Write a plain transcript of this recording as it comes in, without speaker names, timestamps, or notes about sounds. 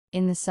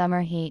In the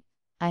summer heat,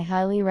 I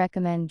highly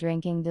recommend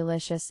drinking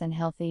delicious and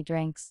healthy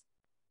drinks.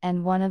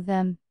 And one of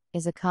them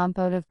is a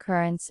compote of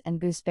currants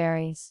and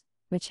gooseberries,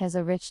 which has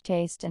a rich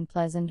taste and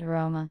pleasant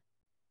aroma.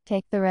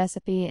 Take the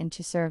recipe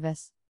into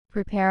service.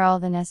 Prepare all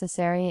the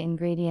necessary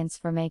ingredients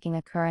for making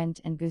a currant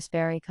and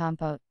gooseberry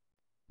compote.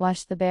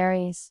 Wash the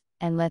berries,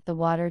 and let the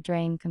water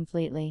drain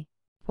completely.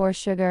 Pour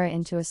sugar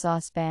into a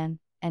saucepan,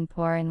 and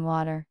pour in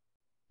water.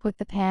 Put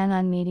the pan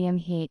on medium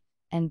heat,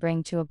 and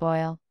bring to a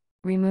boil.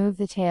 Remove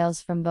the tails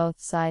from both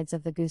sides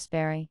of the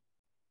gooseberry.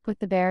 Put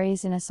the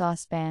berries in a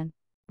saucepan.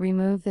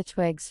 Remove the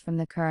twigs from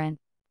the currant.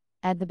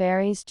 Add the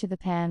berries to the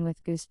pan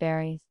with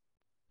gooseberries.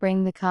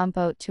 Bring the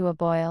compote to a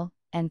boil,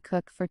 and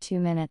cook for 2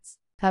 minutes.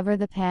 Cover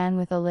the pan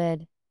with a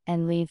lid,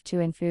 and leave to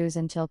infuse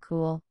until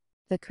cool.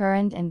 The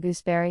currant and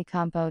gooseberry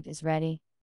compote is ready.